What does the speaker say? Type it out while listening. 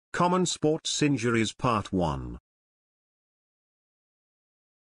Common sports injuries Part 1.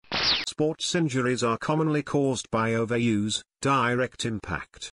 Sports injuries are commonly caused by overuse, direct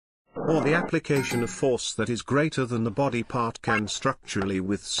impact, or the application of force that is greater than the body part can structurally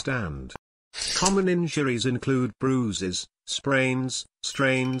withstand. Common injuries include bruises, sprains,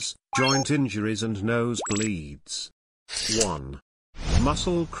 strains, joint injuries and nosebleeds. 1.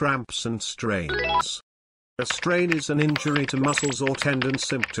 Muscle cramps and strains. A strain is an injury to muscles or tendons.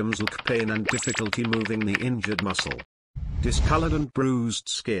 Symptoms like pain and difficulty moving the injured muscle. Discolored and bruised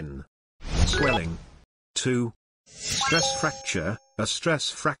skin. Swelling. 2. Stress fracture. A stress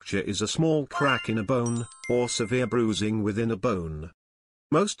fracture is a small crack in a bone, or severe bruising within a bone.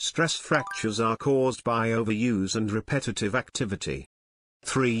 Most stress fractures are caused by overuse and repetitive activity.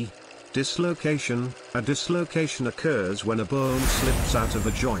 3. Dislocation. A dislocation occurs when a bone slips out of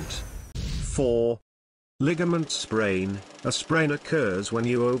a joint. 4. Ligament sprain. A sprain occurs when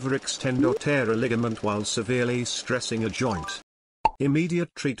you overextend or tear a ligament while severely stressing a joint. Immediate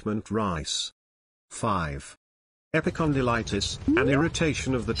treatment rice. 5. Epicondylitis, an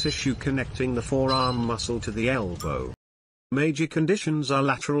irritation of the tissue connecting the forearm muscle to the elbow. Major conditions are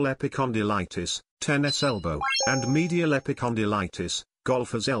lateral epicondylitis, tennis elbow, and medial epicondylitis,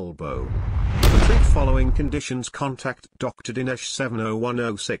 golfer's elbow. To treat following conditions, contact Dr. Dinesh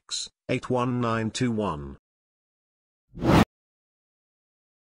 70106 81921.